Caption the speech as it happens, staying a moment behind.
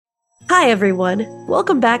Hi, everyone.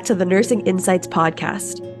 Welcome back to the Nursing Insights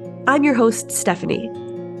podcast. I'm your host, Stephanie.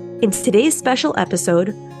 In today's special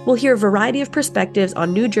episode, we'll hear a variety of perspectives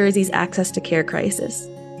on New Jersey's access to care crisis.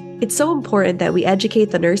 It's so important that we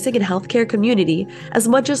educate the nursing and healthcare community as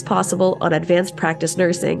much as possible on advanced practice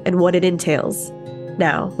nursing and what it entails.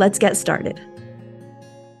 Now, let's get started.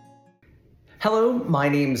 Hello, my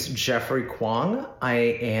name's Jeffrey Kwong. I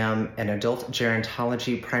am an adult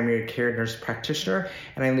gerontology primary care nurse practitioner,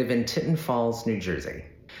 and I live in Tinton Falls, New Jersey.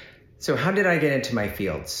 So how did I get into my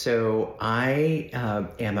field? So I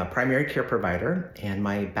am a primary care provider, and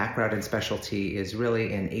my background and specialty is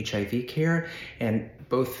really in HIV care, and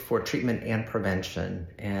both for treatment and prevention.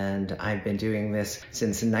 And I've been doing this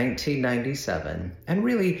since 1997. And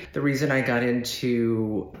really, the reason I got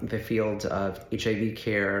into the field of HIV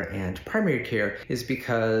care and primary care is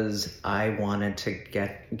because I wanted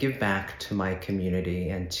to give back to my community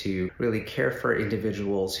and to really care for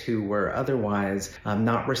individuals who were otherwise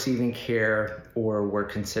not receiving care or were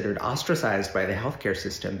considered ostracized by the healthcare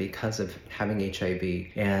system because of having HIV.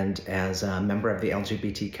 And as a member of the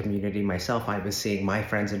LGBT community myself, I was seeing my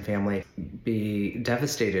friends and family be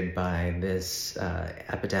devastated by this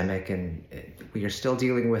epidemic, and we are still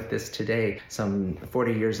dealing with this today, some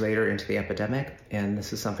 40 years later into the epidemic. And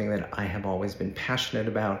this is something that I have always been passionate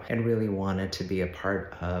about and really wanted to be a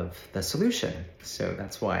part of the solution. So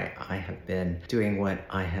that's why I have been doing what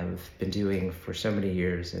I have been doing for so many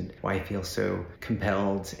years, and why I feel so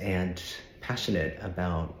compelled and passionate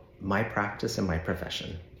about my practice and my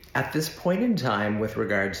profession. At this point in time, with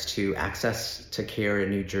regards to access to care in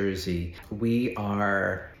New Jersey, we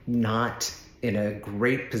are not in a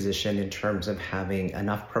great position in terms of having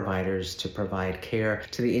enough providers to provide care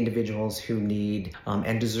to the individuals who need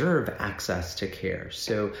and deserve access to care.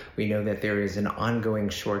 So we know that there is an ongoing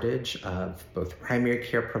shortage of both primary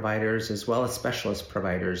care providers as well as specialist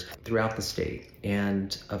providers throughout the state.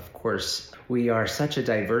 And of course, we are such a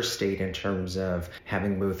diverse state in terms of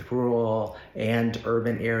having both rural and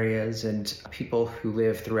urban areas, and people who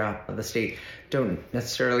live throughout the state don't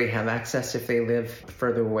necessarily have access if they live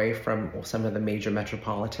further away from some of the major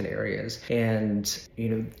metropolitan areas. And,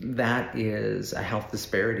 that is a health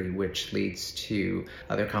disparity, which leads to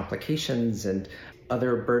other complications and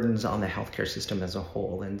other burdens on the healthcare system as a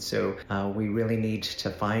whole. And so we really need to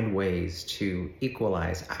find ways to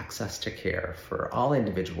equalize access to care for all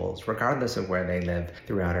individuals, regardless of where they live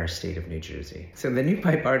throughout our state of New Jersey. So the new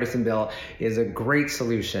bipartisan bill is a great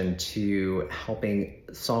solution to helping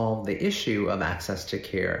solve the issue of access to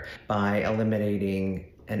care by eliminating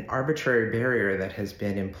an arbitrary barrier that has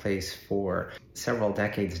been in place for several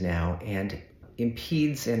decades now and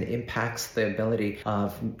impedes and impacts the ability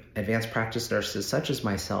of advanced practice nurses such as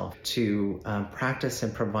myself to practice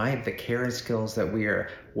and provide the care and skills that we are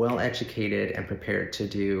well educated and prepared to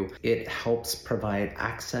do. It helps provide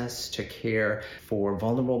access to care for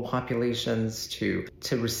vulnerable populations to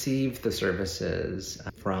receive the services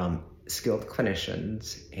from skilled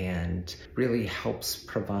clinicians, and really helps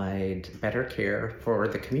provide better care for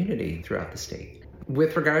the community throughout the state.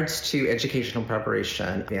 With regards to educational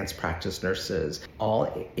preparation, advanced practice nurses, all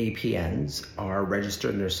APNs are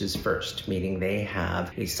registered nurses first, meaning they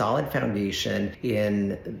have a solid foundation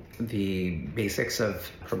in the basics of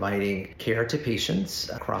providing care to patients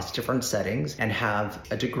across different settings and have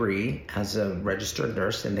a degree as a registered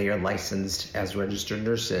nurse, and they are licensed as registered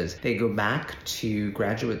nurses. They go back to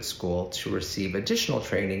graduate school to receive additional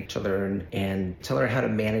training to learn how to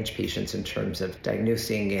manage patients in terms of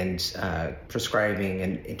diagnosing and prescribing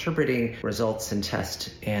and interpreting results and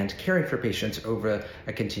tests and caring for patients over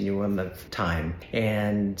a continuum of time.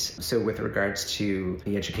 And so with regards to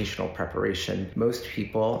the educational preparation, most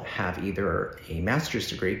people have either a master's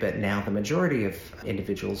degree, but now the majority of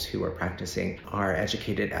individuals who are practicing are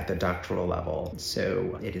educated at the doctoral level.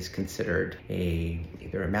 So it is considered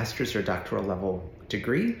either a master's or doctoral level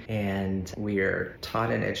degree, and we are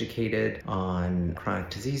taught and educated on chronic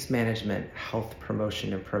disease management, health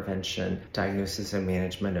promotion and prevention, diagnosis and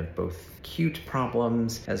management of both acute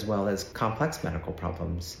problems as well as complex medical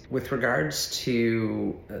problems. With regards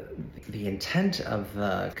to the intent of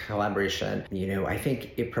the collaboration, I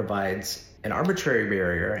think it provides an arbitrary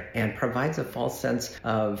barrier and provides a false sense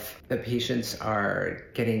of the patients are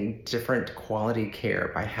getting different quality care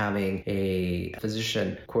by having a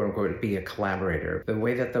physician, quote unquote, be a collaborator. The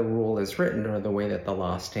way that the rule is written, or the way that the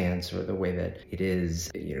law stands, or the way that it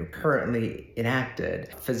is, currently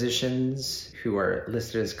enacted, physicians who are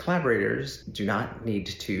listed as collaborators do not need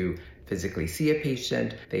to physically see a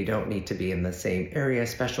patient. They don't need to be in the same area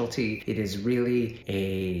specialty. It is really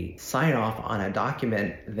a sign off on a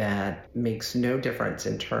document that makes no difference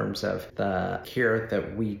in terms of the care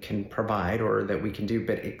that we can provide or that we can do,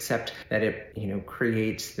 but except that it,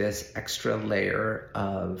 creates this extra layer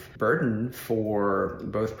of burden for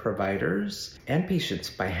both providers and patients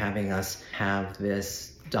by having us have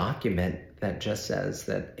this document that just says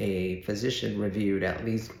that a physician reviewed at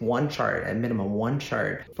least one chart, at minimum one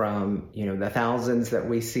chart from, the thousands that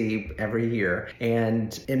we see every year.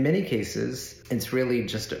 And in many cases, it's really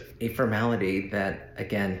just a formality that,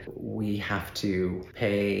 again, we have to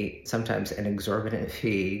pay sometimes an exorbitant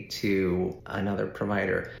fee to another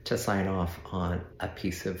provider to sign off on a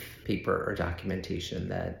piece of paper or documentation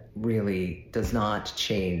that really does not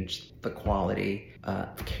change the quality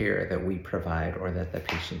of care that we provide or that the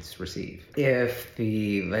patients receive. If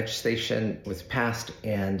the legislation was passed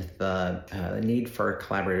and the need for a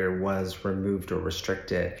collaborator was removed or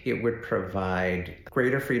restricted, it would provide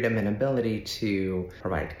greater freedom and ability to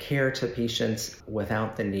provide care to patients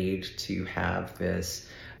without the need to have this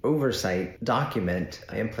oversight document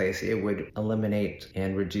in place. It would eliminate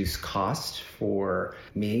and reduce cost for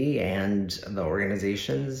me and the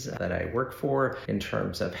organizations that I work for in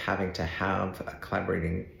terms of having to have a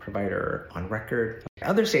collaborating provider on record.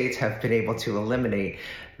 Other states have been able to eliminate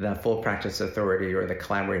the full practice authority or the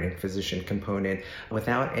collaborating physician component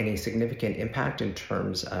without any significant impact in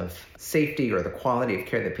terms of safety or the quality of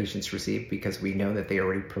care that patients receive, because we know that they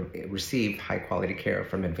already receive high quality care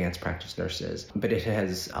from advanced practice nurses. But it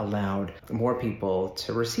has allowed more people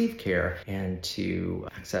to receive care and to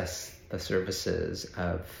access the services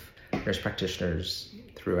of nurse practitioners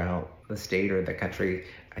throughout the state or the country.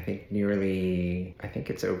 I think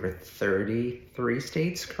it's over 33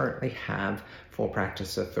 states currently have full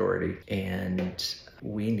practice authority, and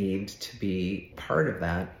we need to be part of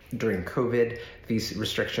that. During COVID, these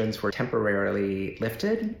restrictions were temporarily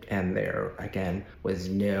lifted, and there, again, was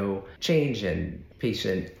no change in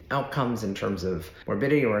patient outcomes in terms of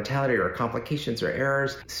morbidity or mortality or complications or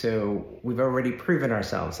errors. So we've already proven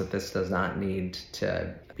ourselves that this does not need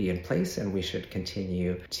to be in place, and we should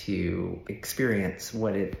continue to experience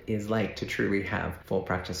what it is like to truly have full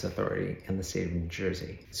practice authority in the state of New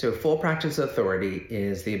Jersey. So full practice authority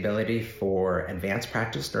is the ability for advanced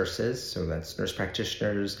practice nurses, so that's nurse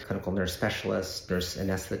practitioners, clinical nurse specialists, nurse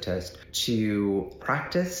anesthetists, to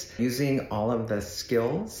practice using all of the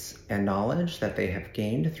skills and knowledge that they have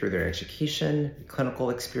gained through their education, clinical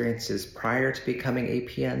experiences prior to becoming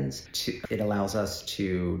APNs. It allows us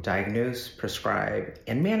to diagnose, prescribe,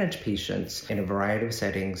 and manage patients in a variety of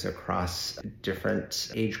settings across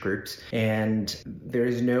different age groups. And there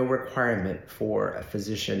is no requirement for a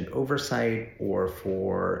physician oversight or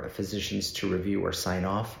for physicians to review or sign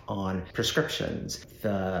off on prescriptions.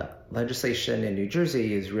 The legislation in New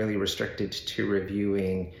Jersey is really restricted to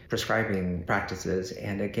reviewing prescribing practices.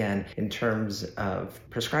 And again, in terms of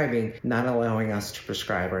prescribing, not allowing us to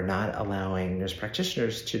prescribe or not allowing nurse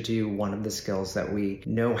practitioners to do one of the skills that we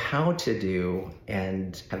know how to do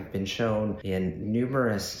and have been shown in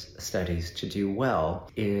numerous studies to do well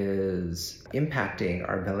is impacting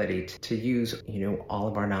our ability to use, all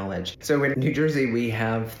of our knowledge. So in New Jersey, we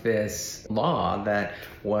have this law that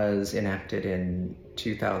was enacted in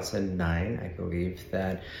 2009, I believe,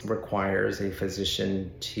 that requires a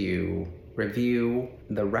physician to review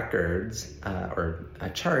the records or a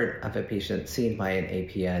chart of a patient seen by an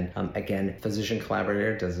APN. Again, physician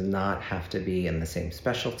collaborator does not have to be in the same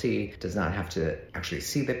specialty, does not have to actually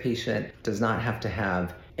see the patient, does not have to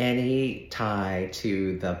have any tie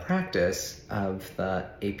to the practice of the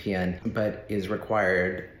APN, but is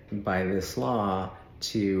required by this law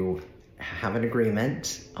to have an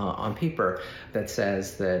agreement on paper that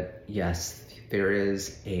says that, yes, there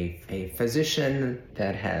is a physician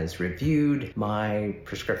that has reviewed my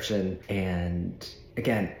prescription, and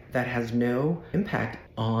again, that has no impact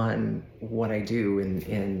on what I do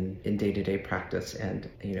in day-to-day practice. And,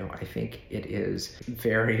 I think it is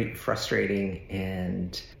very frustrating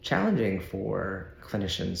and challenging for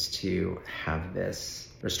clinicians to have this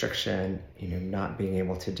restriction, not being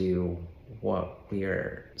able to do what we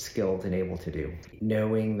are skilled and able to do.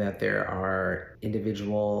 Knowing that there are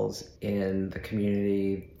individuals in the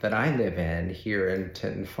community that I live in here in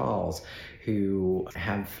Tinton Falls who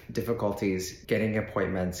have difficulties getting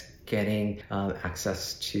appointments, getting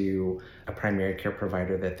access to a primary care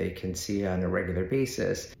provider that they can see on a regular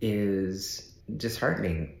basis is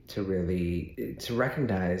disheartening to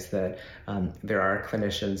recognize that there are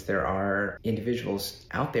clinicians, there are individuals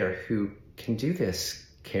out there who can do this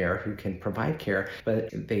care, who can provide care, but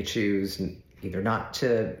they choose either not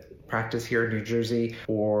to practice here in New Jersey,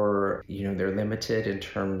 or, they're limited in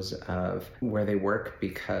terms of where they work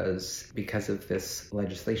because of this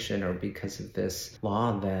legislation or because of this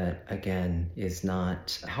law that, again, is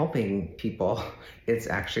not helping people. It's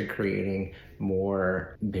actually creating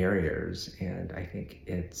more barriers. And I think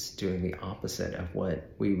it's doing the opposite of what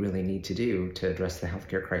we really need to do to address the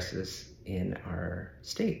healthcare crisis in our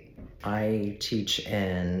state. I teach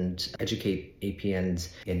and educate APNs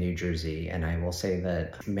in New Jersey, and I will say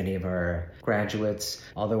that many of our graduates,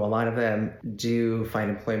 although a lot of them do find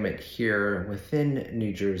employment here within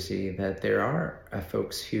New Jersey, that there are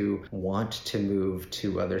folks who want to move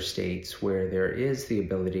to other states where there is the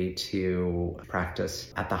ability to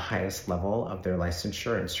practice at the highest level of their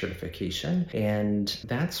licensure and certification. And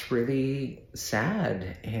that's really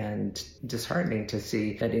sad and disheartening to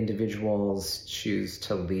see that individuals choose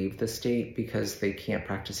to leave the state because they can't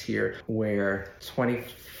practice here, where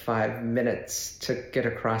 25 minutes to get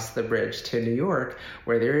across the bridge to New York,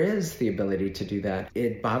 where there is the ability to do that.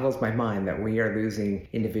 It boggles my mind that we are losing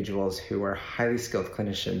individuals who are highly skilled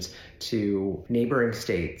clinicians to neighboring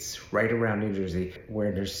states right around New Jersey,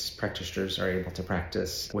 where nurse practitioners are able to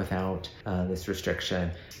practice without this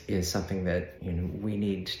restriction, is something that we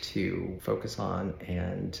need to focus on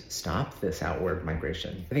and stop this outward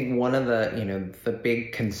migration. I think one of the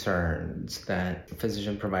big concerns that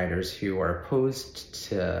physician providers who are opposed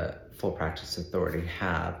to full practice authority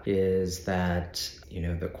have is that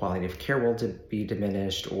the quality of care will be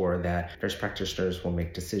diminished, or that nurse practitioners will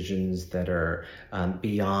make decisions that are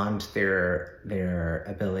beyond their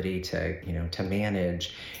ability to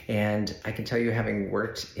manage. And I can tell you, having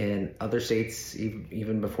worked in other states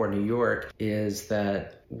even before New York, is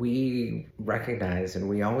that we recognize and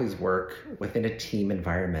we always work within a team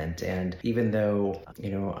environment. And even though,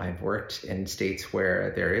 I've worked in states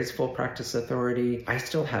where there is full practice authority, I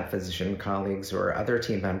still have physician colleagues or other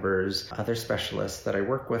team members, other specialists that I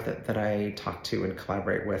work with, that I talk to and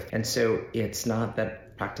collaborate with. And so it's not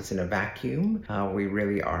that practice in a vacuum. We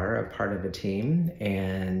really are a part of a team,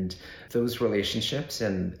 and those relationships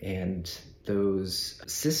and those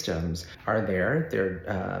systems are there.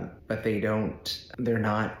 But they're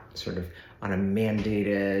not sort of on a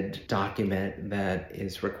mandated document that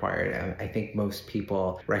is required. I think most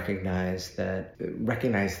people recognize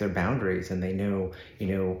their boundaries, and they know,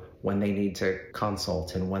 when they need to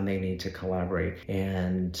consult and when they need to collaborate.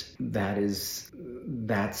 And that's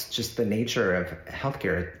just the nature of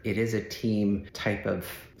healthcare. It is a team type of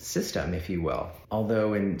system, if you will.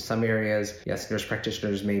 Although in some areas, yes, nurse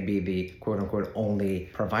practitioners may be the quote unquote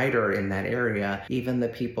only provider in that area, even the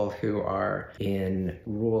people who are in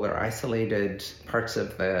rural or isolated parts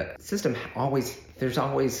of the system, there's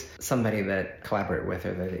always somebody that collaborate with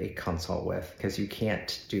or that they consult with, because you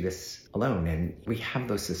can't do this alone. And we have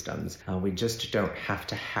those systems. We just don't have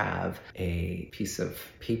to have a piece of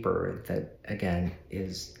paper that, again,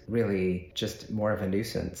 is really just more of a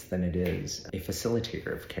nuisance than it is a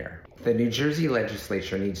facilitator of care. The New Jersey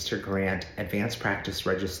legislature needs to grant advanced practice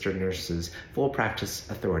registered nurses full practice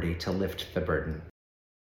authority to lift the burden.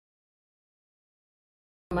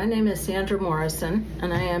 My name is Sandra Morrison,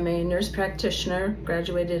 and I am a nurse practitioner,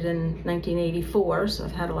 graduated in 1984, so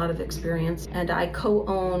I've had a lot of experience. And I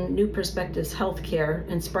co-own New Perspectives Healthcare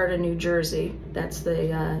in Sparta, New Jersey. That's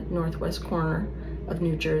the northwest corner of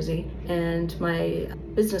New Jersey. And my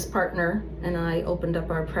business partner and I opened up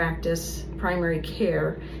our practice, Primary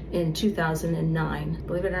Care, in 2009.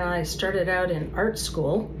 Believe it or not, I started out in art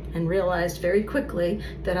school and realized very quickly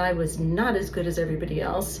that I was not as good as everybody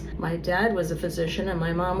else. My dad was a physician and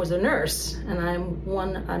my mom was a nurse, and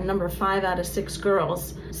I'm number 5 out of 6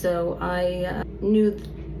 girls. So I knew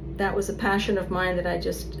that was a passion of mine that I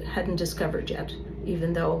just hadn't discovered yet,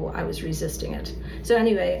 even though I was resisting it. So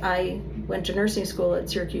anyway, I went to nursing school at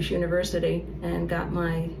Syracuse University and got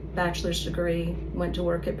my bachelor's degree, went to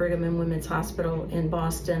work at Brigham and Women's Hospital in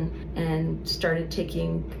Boston, and started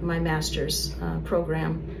taking my master's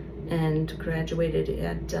program, and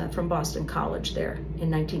graduated from Boston College there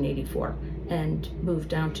in 1984, and moved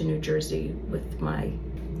down to New Jersey with my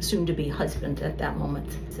soon-to-be husband at that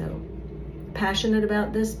moment. So passionate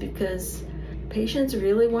about this because patients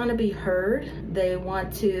really want to be heard. They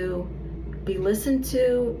want to be listened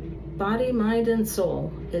to, body, mind, and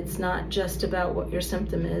soul. It's not just about what your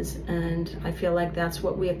symptom is, and I feel like that's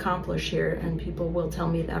what we accomplish here, and people will tell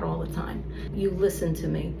me that all the time. You listened to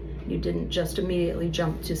me. You didn't just immediately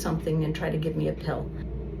jump to something and try to give me a pill.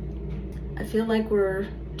 I feel like we're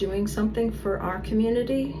doing something for our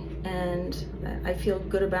community, and I feel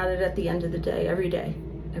good about it at the end of the day, every day.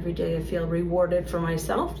 Every day I feel rewarded for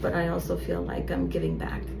myself, but I also feel like I'm giving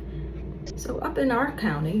back. So up in our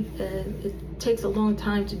county, it takes a long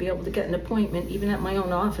time to be able to get an appointment, even at my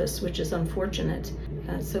own office, which is unfortunate.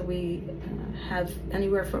 So we have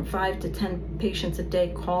anywhere from 5 to 10 patients a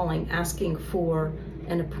day calling, asking for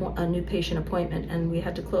a new patient appointment, and we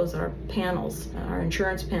had to close our panels, our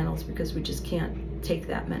insurance panels, because we just can't take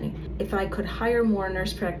that many. If I could hire more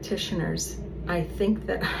nurse practitioners, I think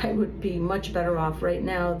that I would be much better off. Right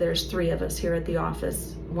now, there's 3 of us here at the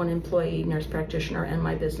office, 1 employee, nurse practitioner, and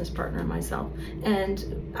my business partner and myself.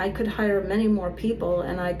 And I could hire many more people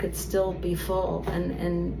and I could still be full.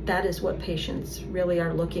 And that is what patients really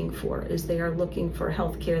are looking for, is they are looking for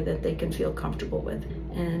healthcare that they can feel comfortable with.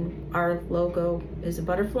 And our logo is a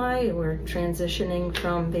butterfly. We're transitioning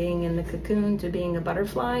from being in the cocoon to being a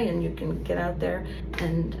butterfly, and you can get out there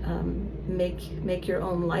and make your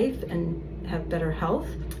own life and have better health.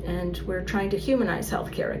 And we're trying to humanize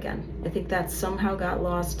healthcare again. I think that somehow got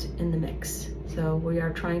lost in the mix. So we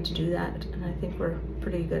are trying to do that, and I think we're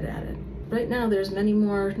pretty good at it. Right now, there's many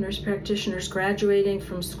more nurse practitioners graduating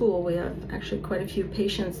from school. We have actually quite a few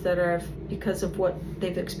patients that are, because of what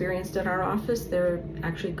they've experienced at our office, they're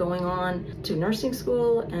actually going on to nursing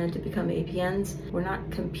school and to become APNs. We're not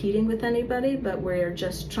competing with anybody, but we're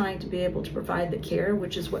just trying to be able to provide the care,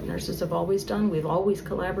 which is what nurses have always done. We've always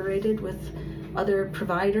collaborated with other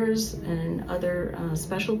providers and other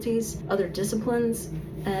specialties, other disciplines.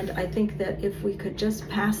 And I think that if we could just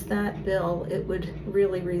pass that bill, it would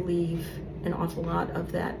really relieve an awful lot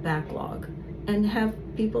of that backlog and have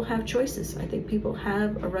people have choices. I think people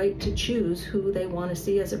have a right to choose who they want to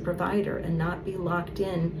see as a provider and not be locked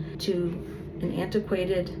in to an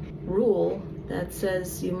antiquated rule that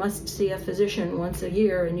says you must see a physician once a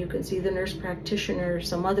year and you can see the nurse practitioner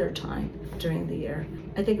some other time during the year.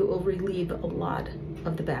 I think it will relieve a lot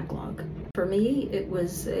of the backlog. For me, it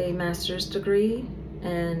was a master's degree,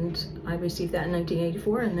 and I received that in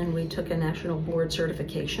 1984, and then we took a national board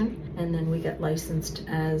certification, and then we got licensed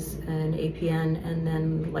as an APN, and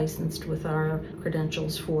then licensed with our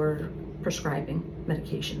credentials for prescribing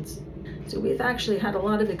medications. So we've actually had a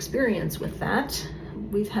lot of experience with that.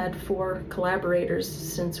 We've had 4 collaborators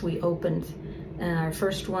since we opened. Our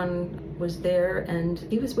first one was there, and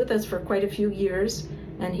he was with us for quite a few years,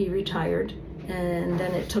 and he retired. And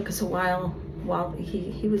then it took us a while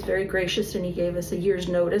he was very gracious, and he gave us a year's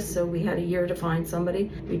notice, so we had a year to find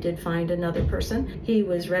somebody. We did find another person. He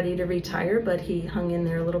was ready to retire, but he hung in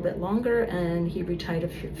there a little bit longer, and he retired a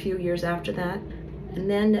few years after that. And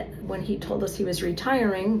then when he told us he was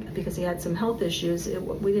retiring because he had some health issues,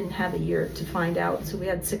 we didn't have a year to find out, so we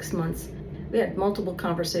had 6 months. We had multiple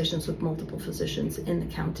conversations with multiple physicians in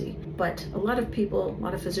the county, but a lot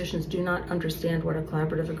of physicians do not understand what a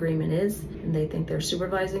collaborative agreement is, and they think they're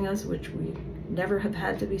supervising us, which we never have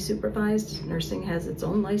had to be supervised. Nursing has its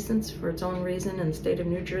own license for its own reason, and the state of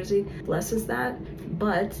New Jersey blesses that.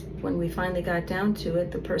 But when we finally got down to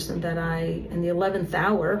it, the person that in the 11th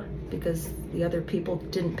hour, because the other people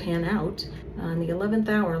didn't pan out, in the 11th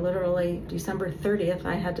hour, literally December 30th,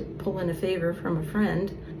 I had to pull in a favor from a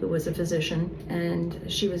friend who was a physician,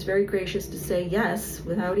 and she was very gracious to say yes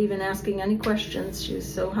without even asking any questions. She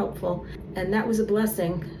was so helpful, and that was a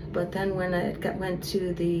blessing. But then when it went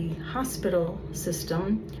to the hospital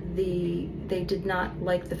system, they did not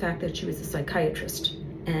like the fact that she was a psychiatrist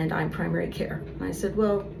and I'm primary care. And I said,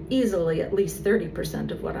 well, easily at least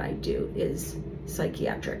 30% of what I do is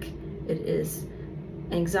psychiatric. It is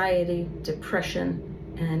anxiety,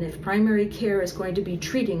 depression, and if primary care is going to be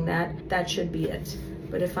treating that, that should be it.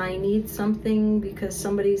 But if I need something because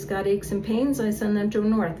somebody's got aches and pains, I send them to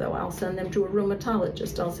an ortho. I'll send them to a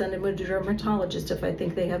rheumatologist. I'll send them to a dermatologist if I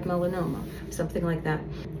think they have melanoma, something like that.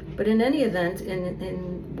 But in any event,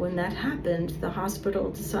 when that happened, the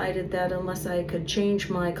hospital decided that unless I could change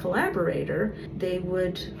my collaborator, they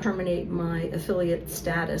would terminate my affiliate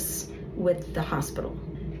status with the hospital.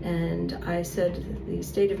 And I said, the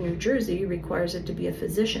state of New Jersey requires it to be a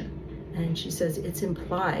physician. And she says, it's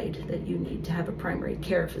implied that you need to have a primary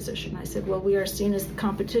care physician. I said, well, we are seen as the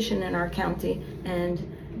competition in our county,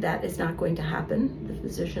 and that is not going to happen. The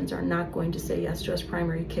physicians are not going to say yes to us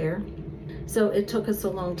primary care. So it took us a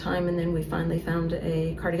long time, and then we finally found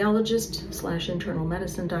a cardiologist / internal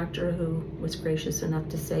medicine doctor who was gracious enough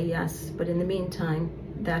to say yes. But in the meantime,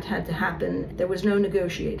 that had to happen. There was no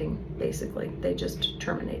negotiating, basically. They just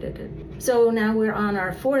terminated it. So now we're on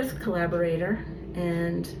our 4th collaborator,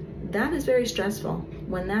 and that is very stressful.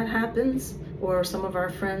 When that happens, or some of our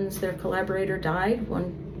friends, their collaborator died,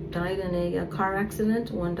 one died in a car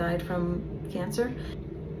accident, one died from cancer,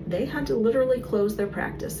 they had to literally close their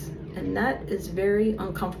practice. And that is very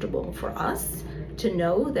uncomfortable for us to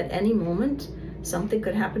know that any moment something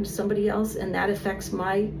could happen to somebody else, and that affects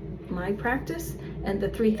my my practice and the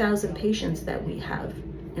 3,000 patients that we have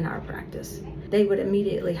in our practice. They would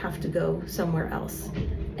immediately have to go somewhere else.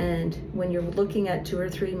 And when you're looking at 2 or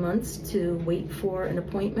 3 months to wait for an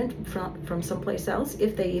appointment from someplace else,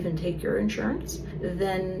 if they even take your insurance,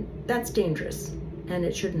 then that's dangerous. And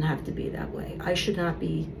it shouldn't have to be that way. I should not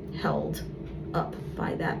be held up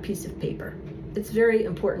by that piece of paper. It's very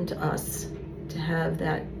important to us to have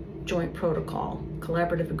that joint protocol,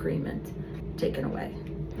 collaborative agreement taken away.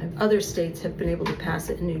 Other states have been able to pass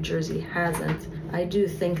it, and New Jersey hasn't. I do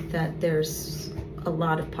think that there's a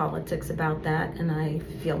lot of politics about that, and I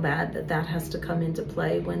feel bad that that has to come into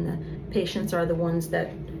play when the patients are the ones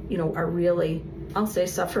that, are really, I'll say,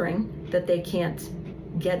 suffering, that they can't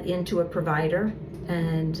get into a provider.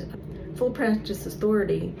 And Full Practice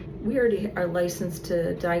Authority, we already are licensed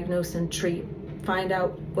to diagnose and treat, find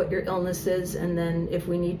out what your illness is, and then if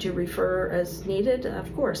we need to refer as needed,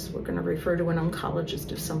 of course, we're going to refer to an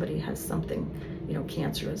oncologist if somebody has something,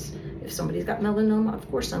 cancerous. If somebody's got melanoma, of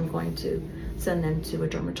course I'm going to send them to a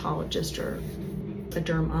dermatologist or a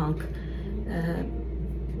derm onc.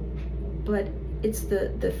 But it's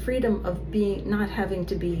the freedom of not having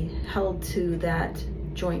to be held to that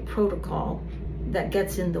joint protocol that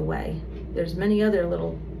gets in the way. There's many other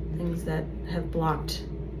little things that have blocked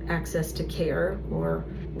access to care, or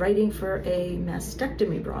writing for a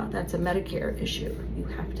mastectomy bra. That's a Medicare issue. You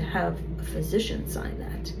have to have a physician sign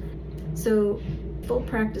that. So Full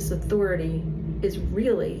Practice Authority is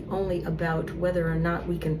really only about whether or not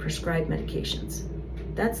we can prescribe medications.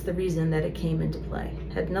 That's the reason that it came into play.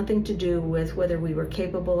 It had nothing to do with whether we were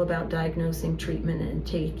capable about diagnosing, treatment, and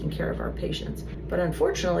taking care of our patients. But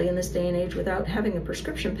unfortunately, in this day and age, without having a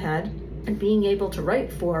prescription pad and being able to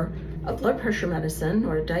write for a blood pressure medicine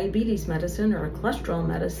or a diabetes medicine or a cholesterol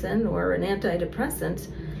medicine or an antidepressant,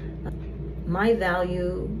 my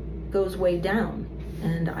value goes way down,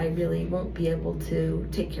 and I really won't be able to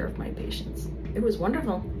take care of my patients. It was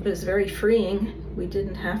wonderful. It was very freeing. We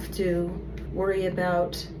didn't have to worry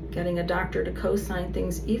about getting a doctor to co-sign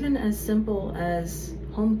things, even as simple as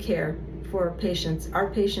home care for patients. Our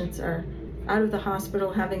patients are out of the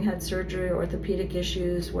hospital having had surgery, orthopedic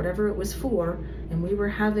issues, whatever it was for, and we were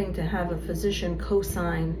having to have a physician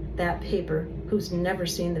co-sign that paper who's never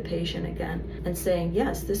seen the patient again and saying,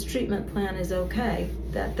 yes, this treatment plan is okay,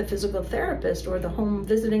 that the physical therapist or the home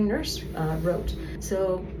visiting nurse wrote.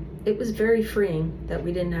 So it was very freeing that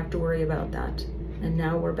we didn't have to worry about that. And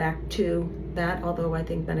now we're back to that, although I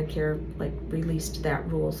think Medicare released that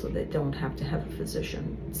rule so they don't have to have a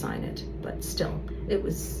physician sign it. But still, it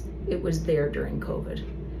was there during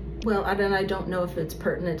COVID. Well, I don't know if it's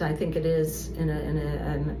pertinent. I think it is in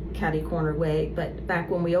a catty corner way. But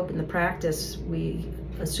back when we opened the practice, we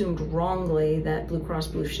assumed wrongly that Blue Cross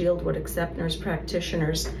Blue Shield would accept nurse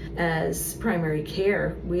practitioners as primary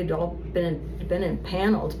care. We had all been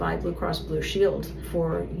impaneled by Blue Cross Blue Shield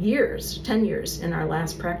for years, 10 years in our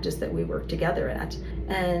last practice that we worked together at.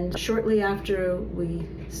 And shortly after we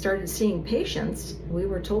started seeing patients, we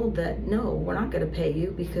were told that, no, we're not going to pay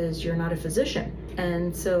you because you're not a physician.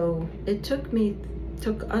 And so it took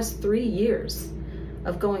us 3 years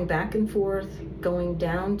of going back and forth, going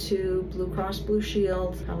down to Blue Cross Blue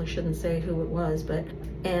Shield, probably shouldn't say who it was,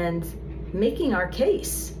 and making our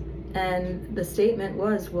case. And the statement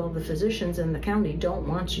was, well, the physicians in the county don't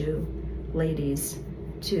want you ladies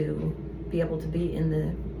to be able to be in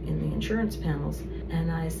the insurance panels.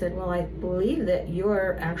 And I said, well, I believe that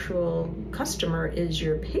your actual customer is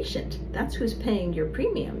your patient. That's who's paying your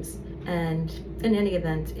premiums. And in any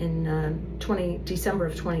event, in December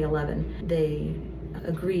of 2011, they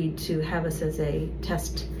agreed to have us as a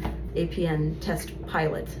APN test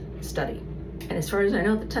pilot study. And as far as I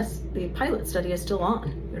know, the pilot study is still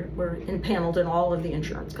on. We're impaneled in all of the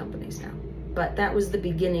insurance companies now. But that was the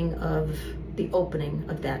beginning of the opening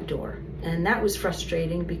of that door. And that was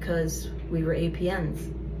frustrating because we were APNs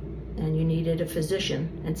and you needed a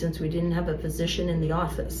physician. And since we didn't have a physician in the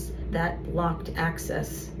office, that blocked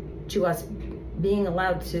access to us being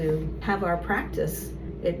allowed to have our practice.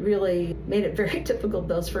 It really made it very difficult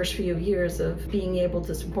those first few years of being able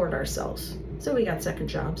to support ourselves. So we got second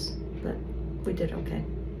jobs, but we did okay.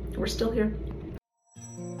 We're still here.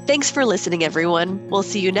 Thanks for listening, everyone. We'll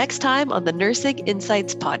see you next time on the Nursing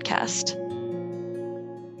Insights podcast.